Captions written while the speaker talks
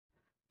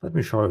Let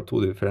me show you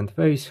two different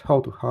ways how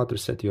to hard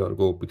reset your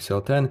Google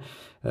Pixel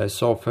 10.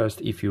 So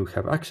first, if you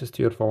have access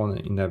to your phone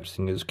and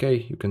everything is okay,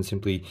 you can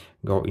simply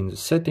go in the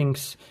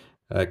settings,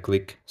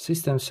 click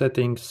system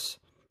settings,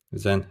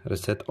 then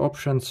reset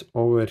options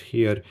over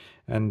here,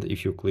 and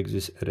if you click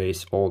this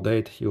erase all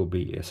data, you'll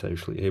be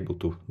essentially able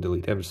to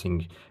delete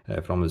everything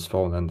from this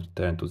phone and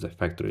return to the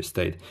factory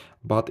state.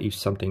 But if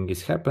something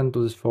is happened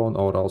to this phone,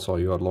 or also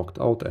you are locked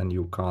out and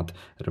you can't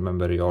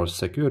remember your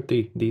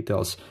security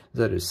details,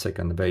 there is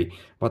second way.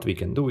 What we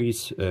can do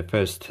is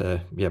first,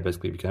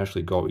 basically we can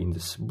actually go in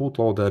this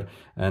bootloader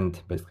and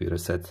basically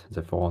reset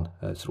the phone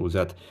through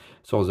that.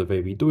 So the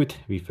way we do it,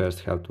 we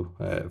first have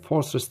to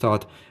force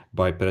restart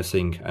by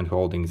pressing and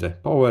holding the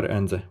power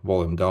and the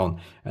volume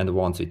down, and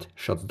once it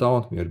shuts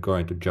down, we are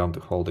going to jump to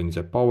holding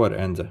the power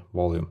and the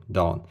volume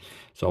down.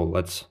 So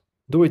let's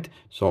do it.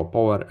 So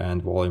power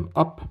and volume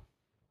up.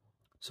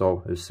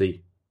 So you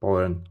see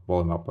power and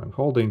volume up I'm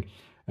holding,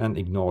 and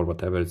ignore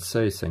whatever it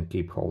says and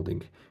keep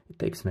holding. It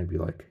takes maybe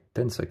like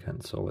 10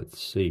 seconds, so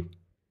let's see.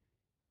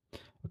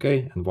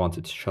 Okay, and once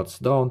it shuts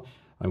down,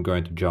 I'm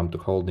going to jump to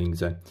holding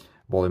the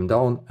volume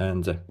down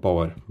and the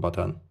power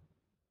button.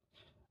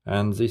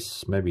 And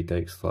this maybe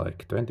takes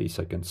like 20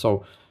 seconds,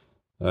 so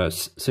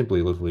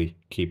simply literally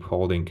keep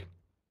holding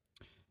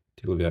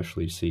till we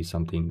actually see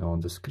something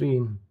on the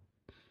screen.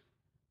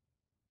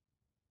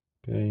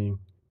 Okay,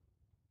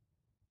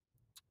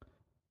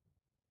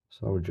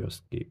 so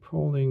just keep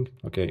holding.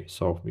 Okay,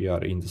 so we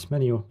are in this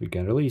menu, we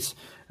can release,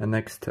 and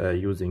next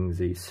using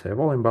these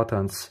volume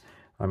buttons,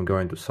 I'm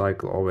going to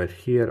cycle over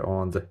here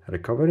on the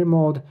recovery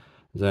mode,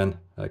 then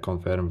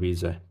confirm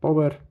with the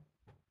power.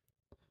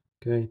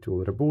 Okay,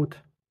 to reboot.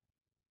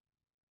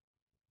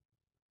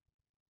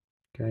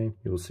 Okay,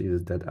 you'll see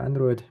this dead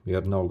Android. We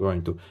are now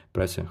going to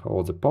press and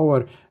hold the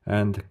power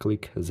and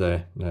click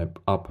the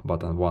up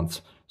button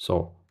once.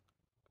 So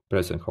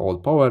press and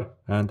hold power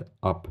and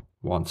up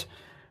once,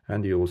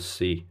 and you'll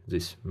see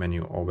this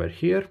menu over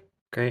here.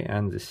 Okay,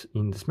 and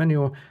in this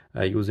menu,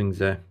 using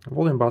the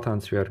volume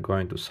buttons, we are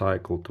going to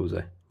cycle to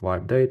the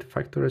wipe date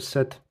factory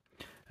reset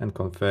and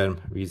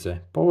confirm with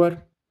the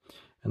power.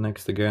 And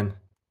next again,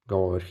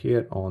 go over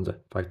here on the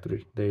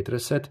factory date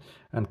reset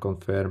and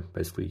confirm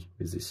basically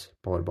with this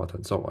power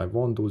button. So I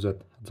won't do that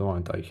at the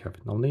moment, I have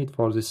no need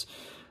for this.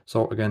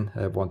 So again,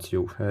 once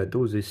you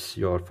do this,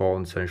 your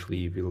phone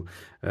essentially will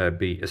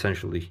be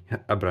essentially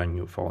a brand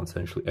new phone.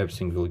 Essentially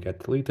everything will get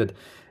deleted,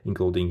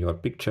 including your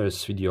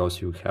pictures, videos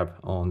you have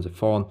on the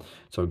phone.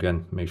 So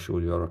again, make sure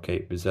you're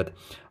okay with that.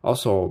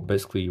 Also,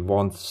 basically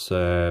once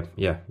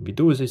we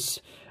do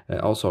this,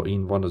 also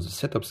in one of the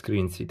setup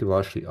screens, it will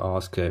actually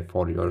ask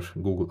for your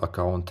Google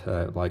account,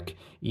 like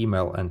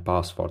email and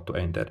password to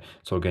enter.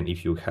 So again,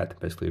 if you had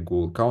basically a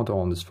Google account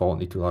on this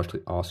phone, it will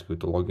actually ask you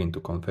to log in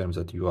to confirm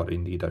that you are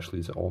indeed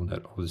actually the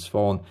owner of this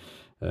phone.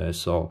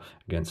 So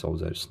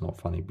there's no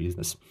funny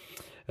business.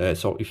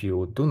 So if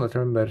you do not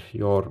remember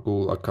your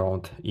Google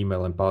account,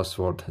 email and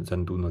password,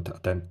 then do not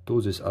attempt to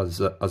do this,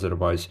 as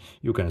otherwise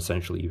you can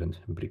essentially even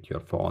brick your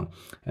phone.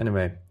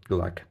 Anyway, good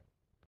luck.